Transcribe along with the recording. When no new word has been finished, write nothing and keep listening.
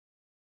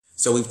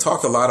So we've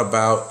talked a lot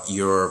about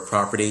your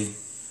property.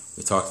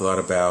 We talked a lot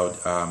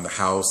about the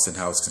house and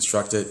how it's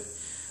constructed.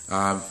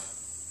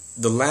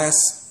 The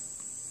last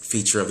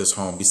feature of this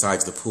home,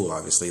 besides the pool,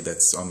 obviously,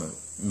 that's on the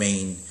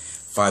main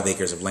 5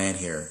 acres of land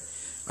here,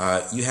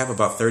 you have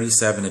about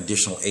 37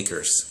 additional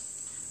acres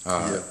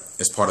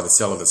as part of the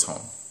sale of this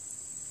home.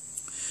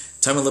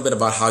 Tell me a little bit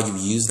about how you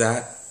use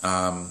that,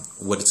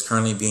 what it's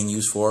currently being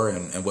used for,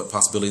 and what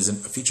possibilities a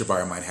future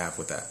buyer might have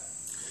with that.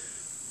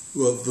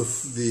 Well,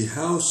 the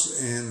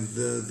house and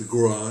the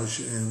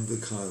garage and the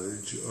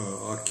cottage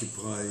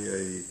occupy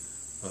a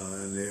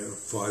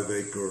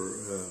 5-acre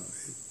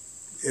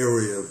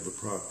area of the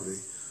property,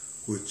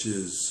 which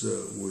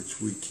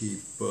we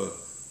keep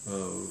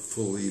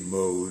fully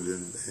mowed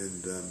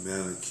and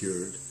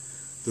manicured.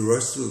 The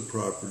rest of the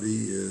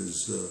property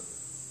is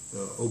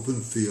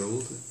open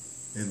field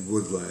and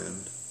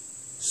woodland,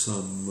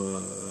 some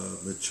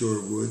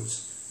mature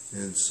woods,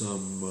 and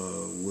some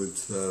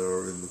woods that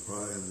are in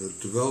the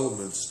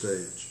development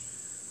stage.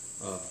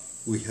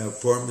 We have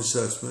farm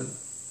assessment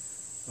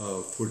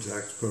for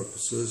tax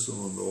purposes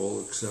on all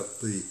except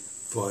the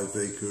 5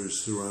 acres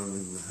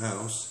surrounding the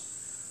house.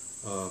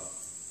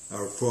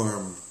 Our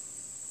farm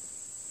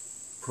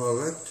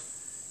product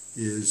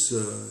is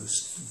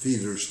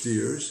feeder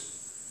steers,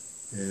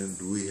 and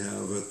we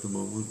have at the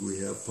moment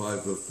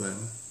 5 of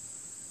them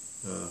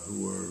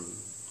who are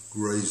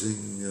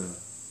grazing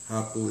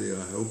happily,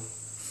 I hope,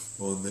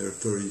 on their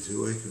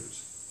 32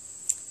 acres.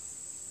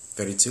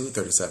 32 or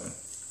 37?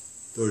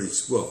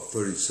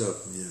 37,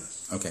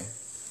 yes. Okay.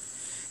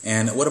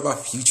 And what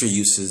about future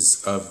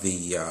uses of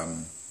the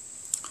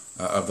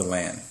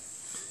land?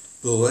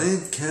 The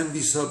land can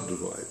be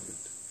subdivided.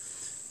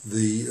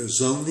 The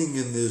zoning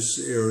in this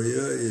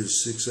area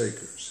is 6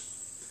 acres.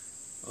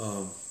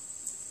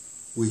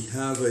 We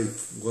have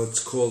what's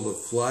called a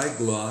flag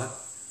lot,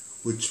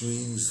 which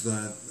means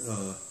that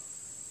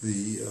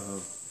the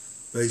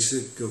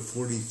basic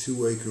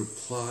 42-acre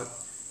plot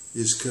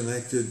is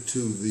connected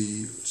to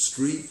the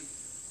street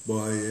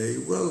by a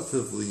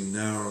relatively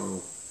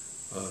narrow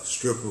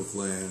strip of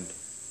land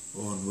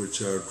on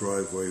which our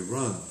driveway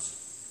runs.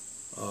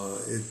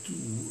 It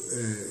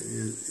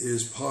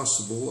is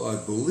possible, I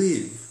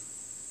believe,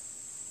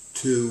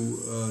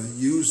 to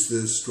use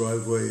this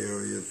driveway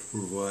area to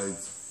provide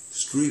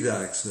street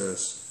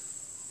access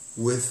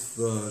with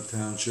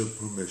township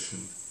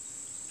permission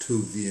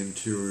to the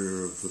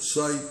interior of the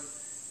site,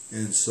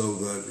 and so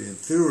that in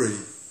theory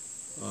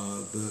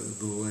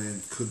the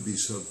land could be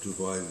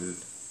subdivided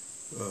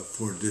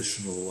for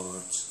additional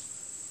lots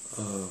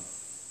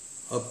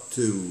up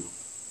to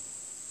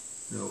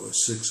a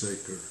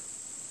 6-acre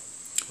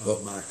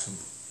maximum.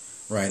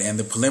 Right, and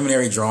the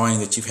preliminary drawing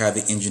that you've had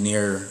the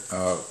engineer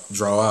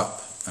draw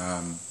up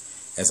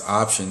as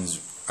options,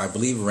 I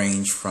believe,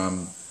 range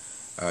from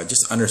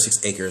just under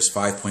 6 acres,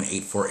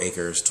 5.84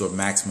 acres, to a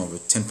maximum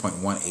of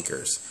 10.1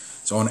 acres.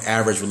 So on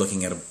average, we're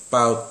looking at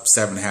about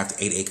 7.5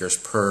 to 8 acres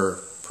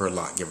per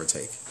lot, give or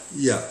take.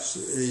 Yes,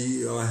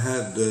 I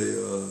had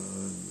a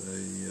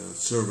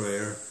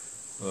surveyor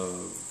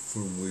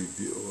whom we've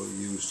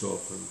used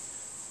often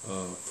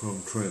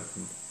from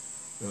Trenton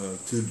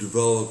to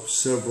develop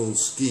several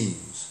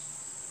schemes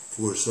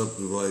for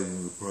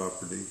subdividing the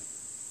property,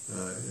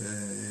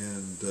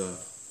 and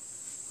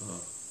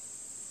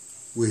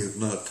we have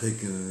not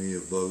taken any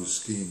of those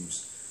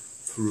schemes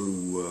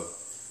through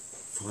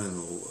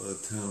final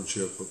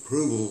township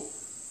approval,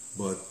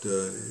 but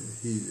the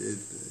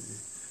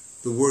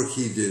work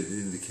he did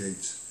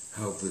indicates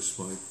how this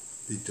might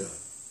be done.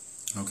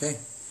 Okay.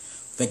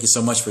 Thank you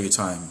so much for your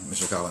time,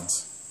 Mr.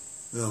 Collins.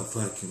 Well,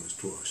 thank you,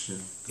 Mr.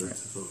 Washington. Good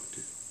to talk to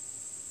you.